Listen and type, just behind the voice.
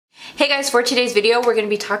Hey guys, for today's video, we're going to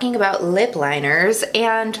be talking about lip liners.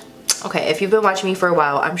 And okay, if you've been watching me for a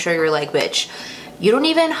while, I'm sure you're like, bitch, you don't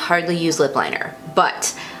even hardly use lip liner.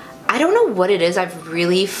 But I don't know what it is. I've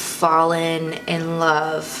really fallen in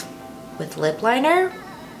love with lip liner.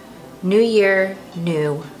 New year,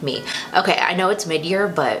 new me. Okay, I know it's mid-year,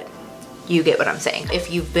 but you get what I'm saying.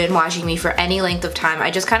 If you've been watching me for any length of time,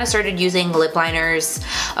 I just kind of started using lip liners.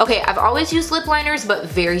 Okay, I've always used lip liners, but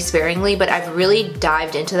very sparingly, but I've really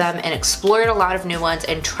dived into them and explored a lot of new ones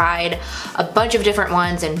and tried a bunch of different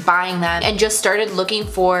ones and buying them and just started looking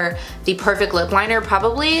for the perfect lip liner.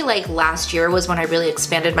 Probably like last year was when I really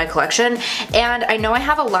expanded my collection. And I know I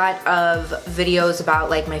have a lot of videos about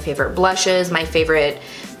like my favorite blushes, my favorite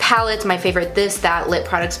palettes, my favorite this, that, lip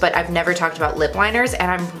products, but I've never talked about lip liners and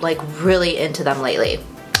I'm like really into them lately.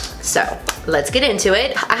 So let's get into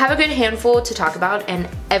it. I have a good handful to talk about and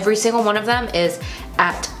every single one of them is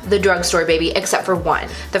at the drugstore, baby, except for one.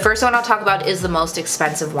 The first one I'll talk about is the most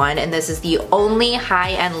expensive one, and this is the only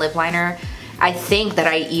high-end lip liner I think that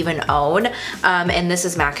I even own, and this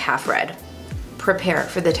is MAC Half Red. Prepare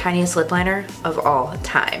for the tiniest lip liner of all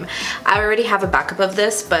time. I already have a backup of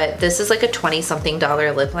this, but this is like a $20-something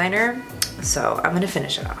lip liner, so I'm gonna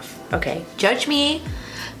finish it off. Okay, judge me,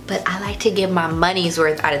 but I like to get my money's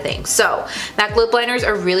worth out of things. So MAC lip liners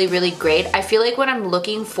are really, really great. I feel like when I'm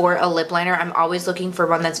looking for a lip liner, I'm always looking for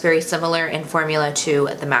one that's very similar in formula to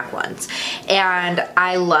the MAC ones. And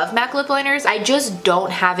I love MAC lip liners. I just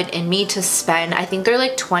don't have it in me to spend, I think they're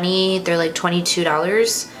like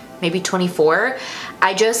 $22, maybe 24.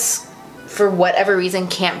 I just, for whatever reason,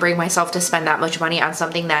 can't bring myself to spend that much money on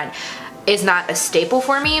something that is not a staple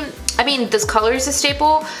for me. I mean, this color is a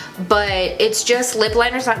staple, but it's just, lip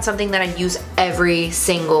liner's not something that I use every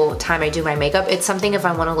single time I do my makeup. It's something if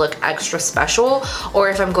I want to look extra special or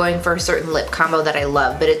if I'm going for a certain lip combo that I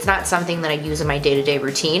love, but it's not something that I use in my day-to-day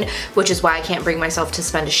routine, which is why I can't bring myself to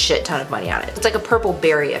spend a shit ton of money on it. It's like a purple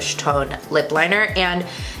berry-ish tone lip liner, and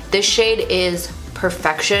this shade is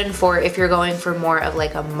perfection for if you're going for more of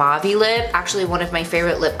like a mauve-y lip. Actually, one of my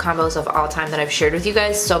favorite lip combos of all time that I've shared with you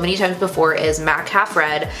guys so many times before is MAC Half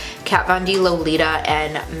Red, Kat Von D Lolita,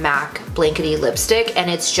 and MAC Blankety Lipstick,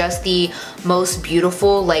 and it's just the most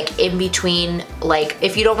beautiful, like in between, like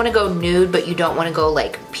if you don't want to go nude but you don't want to go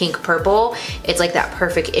like pink purple, it's like that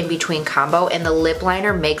perfect in between combo, and the lip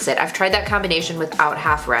liner makes it. I've tried that combination without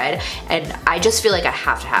Half Red and I just feel like I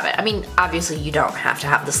have to have it. I mean, obviously you don't have to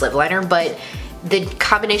have this lip liner, but the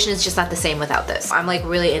combination is just not the same without this. I'm like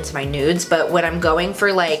really into my nudes, but when I'm going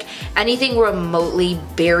for like anything remotely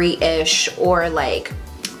berry-ish or like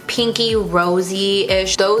pinky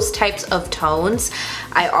rosy-ish, those types of tones,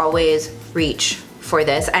 I always reach for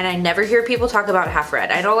this. And I never hear people talk about Half Red.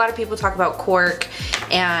 I know a lot of people talk about Cork,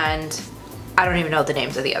 and I don't even know the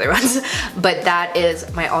names of the other ones, but that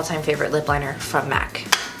is my all-time favorite lip liner from MAC.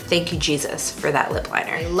 Thank you, Jesus, for that lip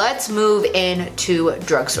liner. Let's move into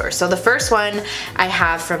drugstore. So the first one I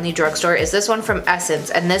have from the drugstore is this one from Essence,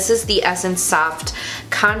 and this is the Essence Soft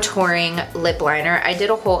Contouring Lip Liner. I did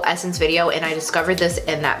a whole Essence video and I discovered this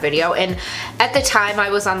in that video, and at the time I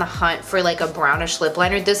was on the hunt for like a brownish lip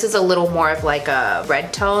liner. This is a little more of like a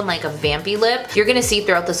red tone, like a vampy lip. You're gonna see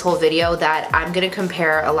throughout this whole video that I'm gonna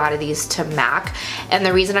compare a lot of these to MAC, and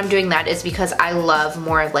the reason I'm doing that is because I love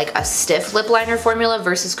more of like a stiff lip liner formula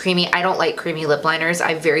versus creamy. I don't like creamy lip liners.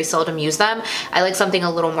 I very seldom use them. I like something a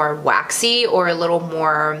little more waxy or a little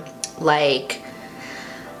more like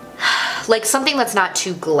something that's not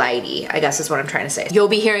too glidey, I guess is what I'm trying to say. You'll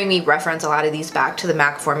be hearing me reference a lot of these back to the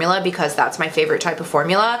MAC formula because that's my favorite type of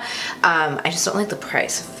formula. I just don't like the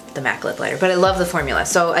price of the MAC lip liner, but I love the formula.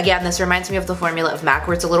 So again, this reminds me of the formula of MAC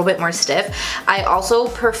where it's a little bit more stiff. I also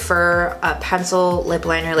prefer a pencil lip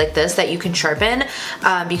liner like this that you can sharpen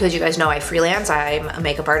because you guys know I freelance, I'm a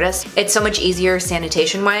makeup artist. It's so much easier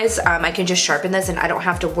sanitation wise. I can just sharpen this and I don't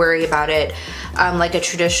have to worry about it like a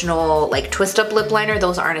traditional like twist up lip liner.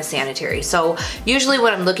 Those aren't as sanitary. So usually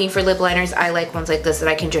when I'm looking for lip liners, I like ones like this that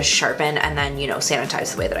I can just sharpen and then, you know,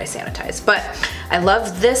 sanitize the way that I sanitize. But I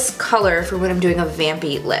love this color for when I'm doing a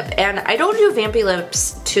vampy lip. And I don't do vampy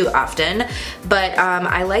lips too often, but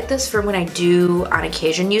I like this for when I do on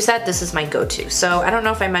occasion use that. This is my go-to. So I don't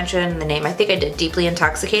know if I mentioned the name. I think I did. Deeply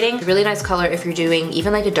Intoxicating. Really nice color if you're doing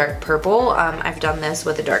even like a dark purple. I've done this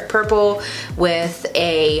with a dark purple, with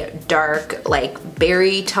a dark like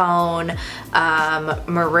berry tone,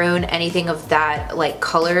 maroon, anything of that like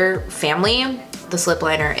color family. This lip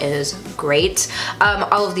liner is great.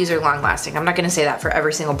 All of these are long lasting. I'm not gonna say that for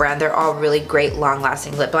every single brand. They're all really great long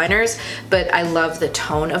lasting lip liners, but I love the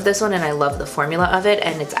tone of this one and I love the formula of it,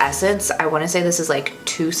 and it's Essence. I wanna say this is like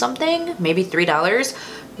 $2 something, maybe $3.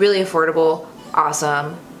 Really affordable,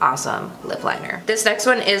 awesome, awesome lip liner. This next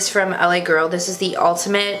one is from LA Girl. This is the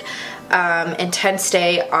Ultimate Intense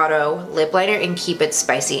Stay Auto Lip Liner in Keep It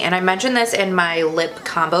Spicy. And I mentioned this in my lip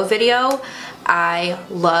combo video. I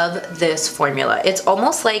love this formula. It's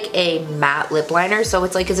almost like a matte lip liner, so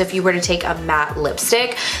it's like as if you were to take a matte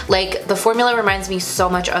lipstick. Like, the formula reminds me so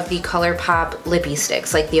much of the ColourPop lippy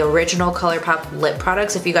sticks, like the original ColourPop lip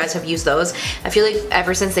products. If you guys have used those, I feel like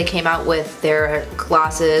ever since they came out with their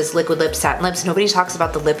glosses, liquid lips, satin lips, nobody talks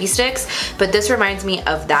about the lippy sticks, but this reminds me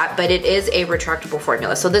of that. But it is a retractable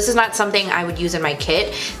formula, so this is not something I would use in my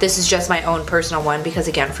kit. This is just my own personal one because,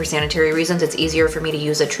 again, for sanitary reasons, it's easier for me to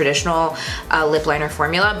use a traditional lip liner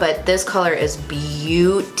formula. But this color is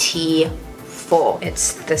beautiful.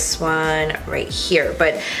 It's this one right here,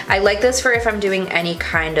 but I like this for if I'm doing any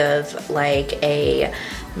kind of like a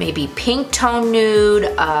maybe pink tone nude,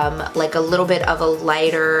 like a little bit of a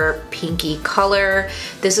lighter pinky color.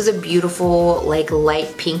 This is a beautiful like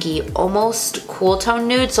light pinky, almost cool tone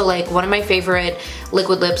nude. So like one of my favorite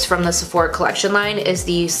liquid lips from the Sephora collection line is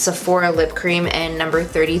the Sephora lip cream in number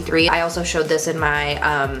 33. I also showed this in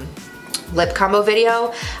my lip combo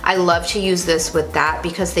video. I love to use this with that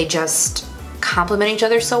because they just complement each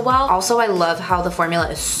other so well. Also, I love how the formula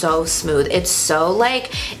is so smooth. It's so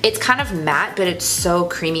like, it's kind of matte, but it's so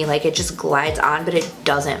creamy. Like, it just glides on, but it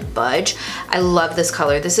doesn't budge. I love this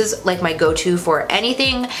color. This is like my go-to for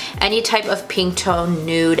anything, any type of pink tone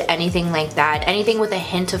nude, anything like that, anything with a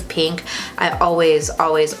hint of pink. I always,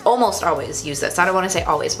 almost always use this. I don't want to say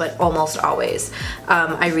always, but almost always.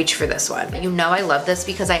 I reach for this one. You know I love this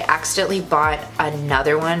because I accidentally bought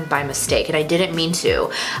another one by mistake, and I didn't mean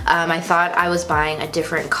to. I thought I was buying a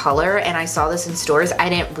different color and I saw this in stores. I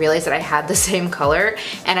didn't realize that I had the same color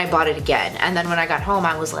and I bought it again. And then when I got home,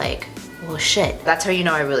 I was like, well, shit. That's how you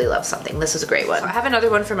know I really love something. This is a great one. I have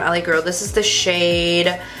another one from LA Girl. This is the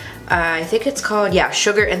shade, I think it's called, yeah,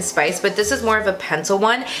 Sugar and Spice, but this is more of a pencil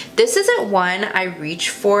one. This isn't one I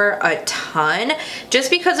reach for a ton just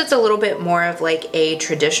because it's a little bit more of like a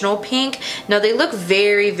traditional pink. Now they look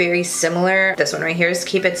very, very similar. This one right here is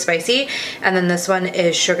Keep It Spicy, and then this one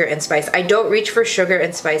is Sugar and Spice. I don't reach for Sugar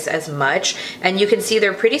and Spice as much, and you can see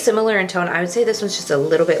they're pretty similar in tone. I would say this one's just a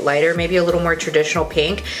little bit lighter, maybe a little more traditional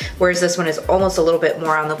pink, whereas this one is almost a little bit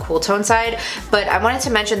more on the cool tone side. But I wanted to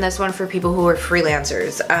mention this one for people who are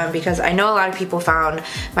freelancers, because I know a lot of people found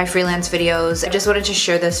my freelance videos. I just wanted to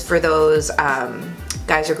share this for those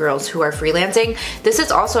guys or girls who are freelancing. This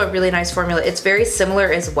is also a really nice formula. It's very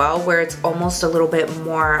similar as well, where it's almost a little bit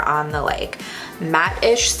more on the like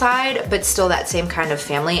matte-ish side, but still that same kind of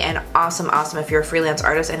family, and awesome if you're a freelance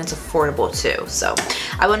artist, and it's affordable too. So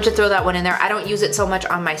I wanted to throw that one in there. I don't use it so much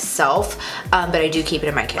on myself, but I do keep it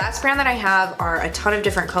in my kit. Last brand that I have are a ton of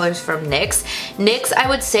different colors from NYX. NYX, I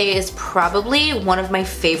would say, is probably one of my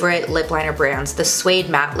favorite lip liner brands. The Suede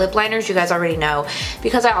matte lip liners, you guys already know,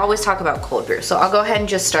 because I always talk about cold brew. So I'll go ahead and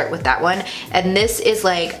just start with that one. And this is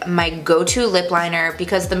like my go-to lip liner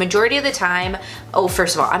because the majority of the time, oh,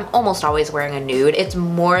 first of all, I'm almost always wearing a nude. It's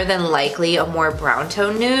more than likely a more brown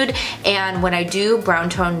tone nude, and when I do brown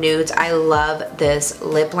tone nudes, I love this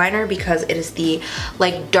lip liner because it is the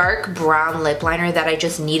like dark brown lip liner that I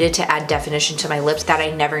just needed to add definition to my lips that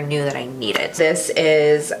I never knew that I needed. This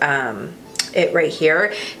is it right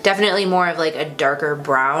here. Definitely more of like a darker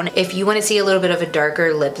brown. If you want to see a little bit of a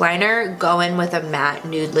darker lip liner, go in with a matte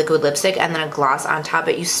nude liquid lipstick and then a gloss on top,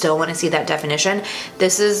 but you still want to see that definition.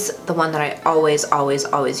 This is the one that I always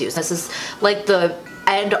use. This is like the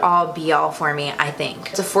end all be all for me, I think.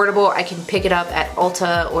 It's affordable. I can pick it up at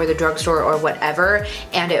Ulta or the drugstore or whatever,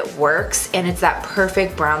 and it works, and it's that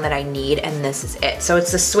perfect brown that I need, and this is it. So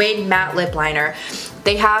it's the Suede matte lip liner.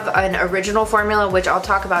 They have an original formula, which I'll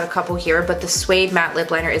talk about a couple here, but the Suede matte lip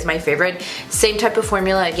liner is my favorite. Same type of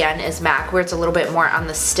formula again as MAC, where it's a little bit more on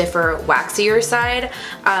the stiffer, waxier side.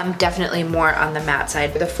 Definitely more on the matte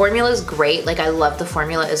side. The formula is great. Like, I love the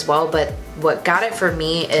formula as well, but what got it for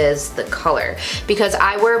me is the color, because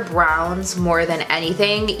I wear browns more than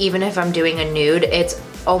anything. Even if I'm doing a nude, it's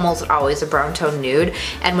almost always a brown tone nude,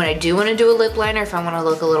 and when I do want to do a lip liner, if I want to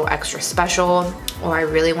look a little extra special or I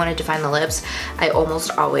really want to define the lips, I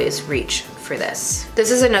almost always reach for this.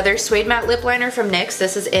 This is another Suede matte lip liner from NYX.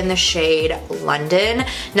 This is in the shade London.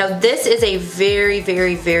 Now this is a very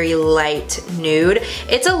light nude.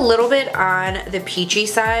 It's a little bit on the peachy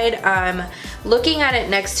side. Looking at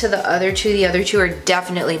it next to the other two are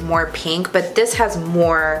definitely more pink, but this has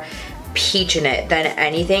more peach in it than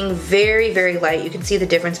anything. Very, very light. You can see the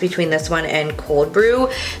difference between this one and Cold Brew.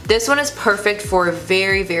 This one is perfect for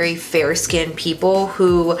very, very fair skinned people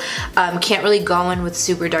who can't really go in with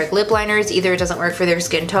super dark lip liners. Either it doesn't work for their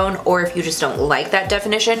skin tone, or if you just don't like that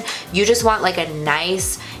definition, you just want like a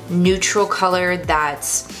nice neutral color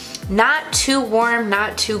that's not too warm,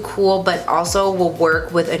 not too cool, but also will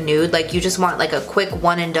work with a nude. Like you just want like a quick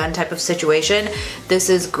one and done type of situation. This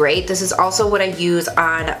is great. This is also what I use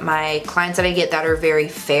on my clients that I get that are very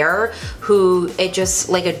fair, who it just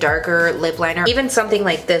like a darker lip liner. Even something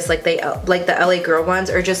like this, like the LA Girl ones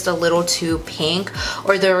are just a little too pink,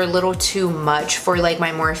 or they're a little too much for like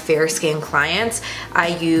my more fair skin clients. I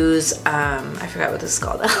use, I forgot what this is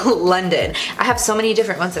called, London. I have so many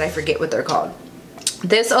different ones that I forget what they're called.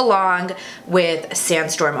 This along with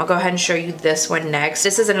Sandstorm. I'll go ahead and show you this one next.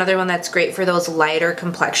 This is another one that's great for those lighter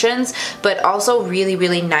complexions, but also really,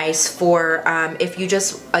 really nice for if you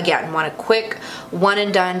just, again, want a quick one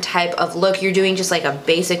and done type of look. You're doing just like a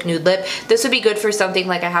basic nude lip. This would be good for something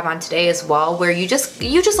like I have on today as well, where you just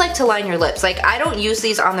like to line your lips. Like I don't use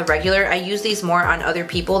these on the regular. I use these more on other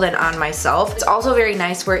people than on myself. It's also very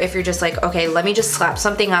nice where if you're just like, okay, let me just slap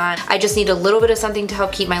something on. I just need a little bit of something to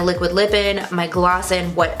help keep my liquid lip in, my gloss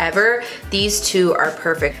in, whatever. These two are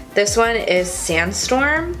perfect. This one is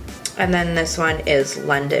Sandstorm, and then this one is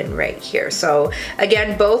London right here. So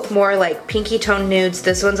again, both more like pinky tone nudes.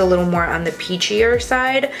 This one's a little more on the peachier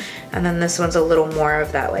side, and then this one's a little more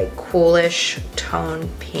of that like coolish tone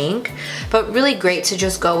pink. But really great to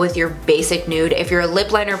just go with your basic nude. If you're a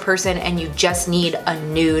lip liner person and you just need a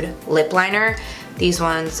nude lip liner, these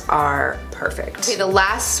ones are perfect. Okay, the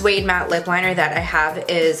last Suede matte lip liner that I have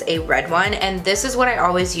is a red one, and this is what I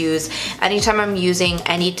always use anytime I'm using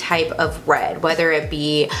any type of red, whether it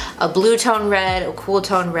be a blue tone red, a cool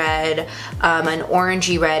tone red, an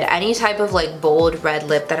orangey red, any type of like bold red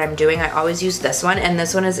lip that I'm doing, I always use this one, and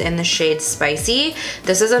this one is in the shade Spicy.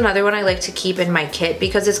 This is another one I like to keep in my kit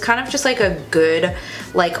because it's kind of just like a good,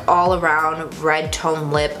 like all around red tone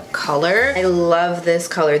lip color. I love this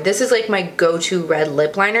color. This is like my go-to red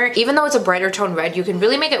lip liner. Even though it's a brighter tone red, you can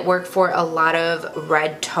really make it work for a lot of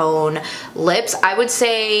red tone lips. I would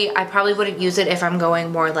say I probably wouldn't use it if I'm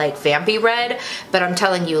going more like vampy red, but I'm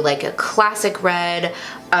telling you, like a classic red,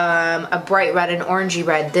 a bright red, an orangey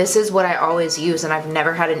red, this is what I always use, and I've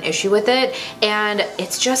never had an issue with it. And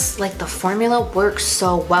it's just like the formula works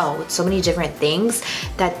so well with so many different things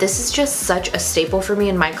that this is just such a staple for me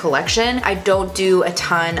in my collection. I don't do a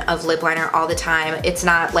ton of lip liner all the time. It's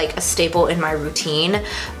not like a staple in my routine,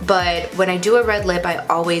 but when I do a red lip, I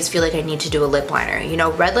always feel like I need to do a lip liner. You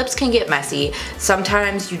know, red lips can get messy.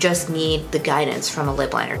 Sometimes you just need the guidance from a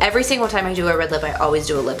lip liner. Every single time I do a red lip, I always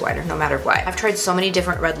do a lip liner, no matter what. I've tried so many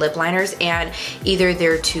different red lip liners, and either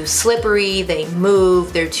they're too slippery, they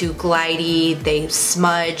move, they're too glidey, they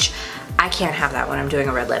smudge. I can't have that when I'm doing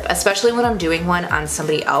a red lip, especially when I'm doing one on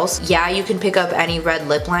somebody else. Yeah, you can pick up any red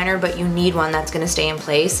lip liner, but you need one that's gonna stay in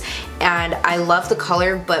place. And I love the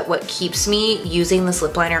color, but what keeps me using this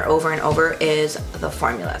lip liner over and over is the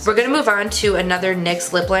formula. We're gonna move on to another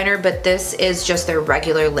NYX lip liner, but this is just their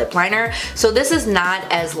regular lip liner. So this is not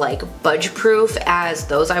as like budge proof as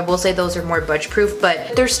those. I will say those are more budge proof,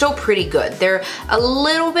 but they're still pretty good. They're a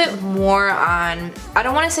little bit more on, I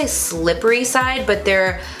don't wanna say slippery side, but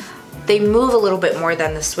they move a little bit more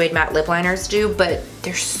than the Suede matte lip liners do, but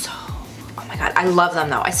they're so, oh my god, I love them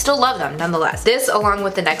though. I still love them nonetheless. This, along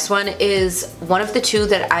with the next one, is one of the two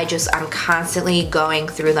that I'm constantly going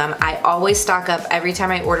through them. I always stock up every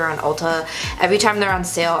time I order on Ulta. Every time they're on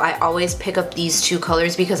sale, I always pick up these two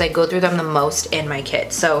colors because I go through them the most in my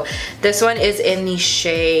kit. So this one is in the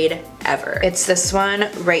shade Ever. It's this one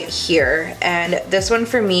right here, and this one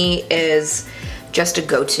for me is just a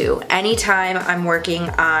go-to. Anytime I'm working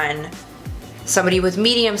on somebody with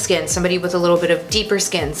medium skin, somebody with a little bit of deeper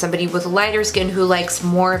skin, somebody with lighter skin who likes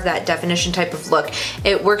more of that definition type of look.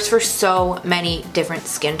 It works for so many different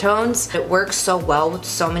skin tones. It works so well with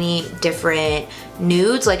so many different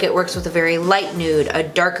nudes. Like it works with a very light nude, a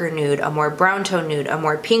darker nude, a more brown tone nude, a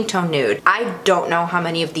more pink tone nude. I don't know how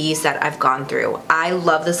many of these that I've gone through. I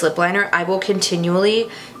love this lip liner. I will continually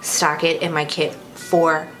stock it in my kit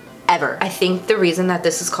forever. I think the reason that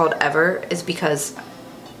this is called Ever is because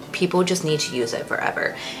people just need to use it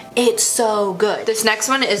forever. It's so good. This next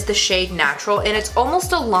one is the shade Natural, and it's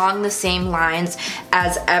almost along the same lines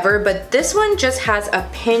as Ever, but this one just has a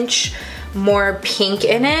pinch more pink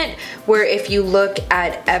in it, where if you look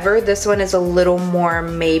at Ever, this one is a little more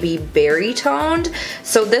maybe berry toned.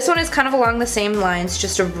 So this one is kind of along the same lines,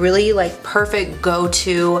 just a really like perfect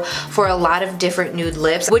go-to for a lot of different nude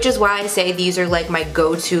lips, which is why I say these are like my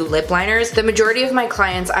go-to lip liners. The majority of my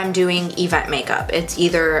clients, I'm doing event makeup. It's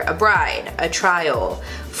either a bride, a trial,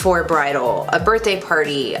 for bridal, a birthday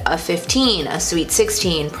party, a 15, a sweet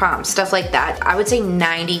 16, prom, stuff like that. I would say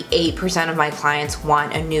 98% of my clients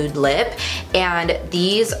want a nude lip, and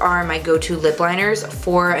these are my go-to lip liners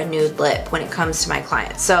for a nude lip when it comes to my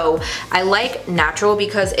clients. So I like natural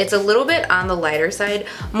because it's a little bit on the lighter side,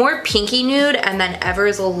 more pinky nude, and then Ever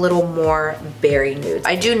is a little more berry nude.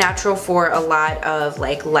 I do natural for a lot of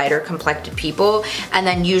like lighter complected people, and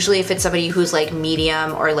then usually if it's somebody who's like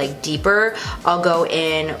medium or like deeper, I'll go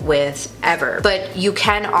in with Ever. But you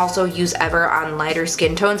can also use Ever on lighter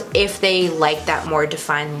skin tones if they like that more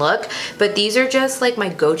defined look. But these are just like my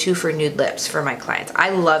go-to for nude lips for my clients.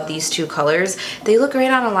 I love these two colors. They look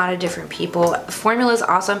great on a lot of different people. Formula is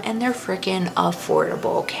awesome, and they're freaking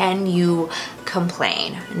affordable. Can you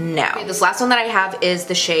complain? No. Okay, this last one that I have is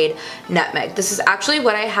the shade Nutmeg. This is actually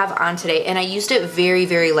what I have on today, and I used it very,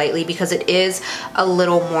 very lightly because it is a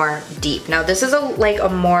little more deep. Now this is like a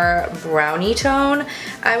more brownie tone,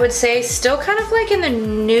 I would say, still kind of like in the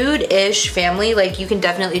nude-ish family. Like you can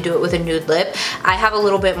definitely do it with a nude lip. I have a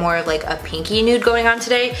little bit more of like a pinky nude going on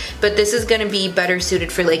today, but this is gonna be better suited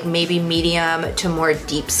for like maybe medium to more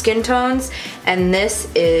deep skin tones. And this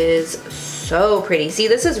is so pretty. See,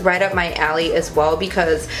 this is right up my alley as well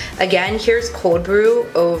because again, here's cold brew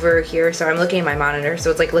over here. So I'm looking at my monitor, so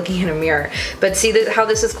it's like looking in a mirror. But see how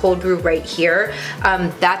this is cold brew right here?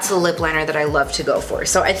 That's the lip liner that I love to go for.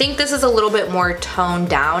 So I think this is a little bit more toned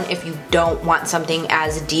down if you don't want something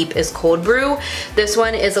as deep as cold brew. This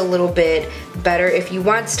one is a little bit better if you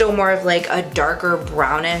want still more of like a darker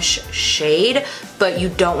brownish shade, but you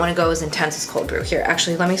don't want to go as intense as cold brew. Here,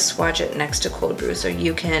 actually, let me swatch it next to cold brew so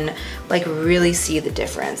you can like really see the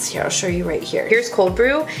difference. Here, I'll show you right here. Here's cold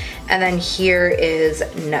brew, and then here is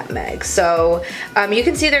Nutmeg. So you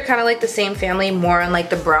can see they're kind of like the same family, more on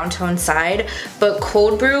like the brown tone side, but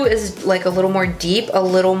cold brew is like a little more deep, a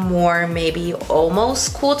little more maybe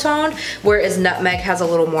almost cool tone, whereas Nutmeg has a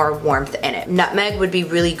little more warmth in it. Nutmeg would be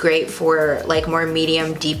really great for like more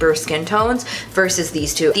medium, deeper skin tones versus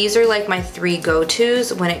these two. These are like my three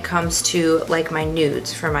go-tos when it comes to like my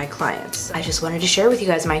nudes for my clients. I just wanted to share with you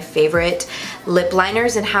guys my favorite lip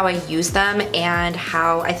liners and how I use them and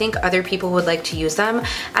how I think other people would like to use them.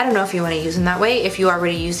 I don't know if you want to use them that way. If you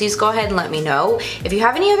already use these, go ahead and let me know. If you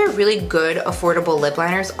have any other really good affordable lip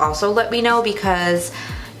liners, also let me know because,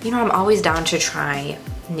 you know, I'm always down to try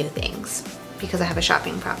new things because I have a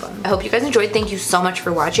shopping problem. I hope you guys enjoyed. Thank you so much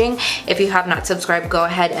for watching. If you have not subscribed, go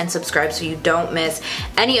ahead and subscribe so you don't miss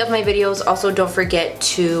any of my videos. Also, don't forget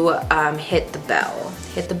to hit the bell.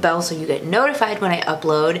 Hit the bell so you get notified when I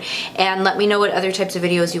upload, and let me know what other types of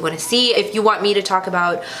videos you want to see. If you want me to talk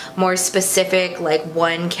about more specific like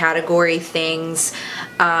one category things,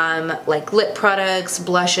 like lip products,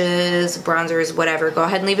 blushes, bronzers, whatever, go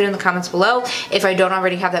ahead and leave it in the comments below. If I don't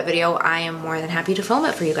already have that video, I am more than happy to film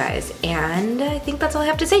it for you guys. And I think that's all I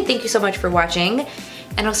have to say. Thank you so much for watching,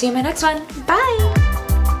 and I'll see you in my next one. Bye!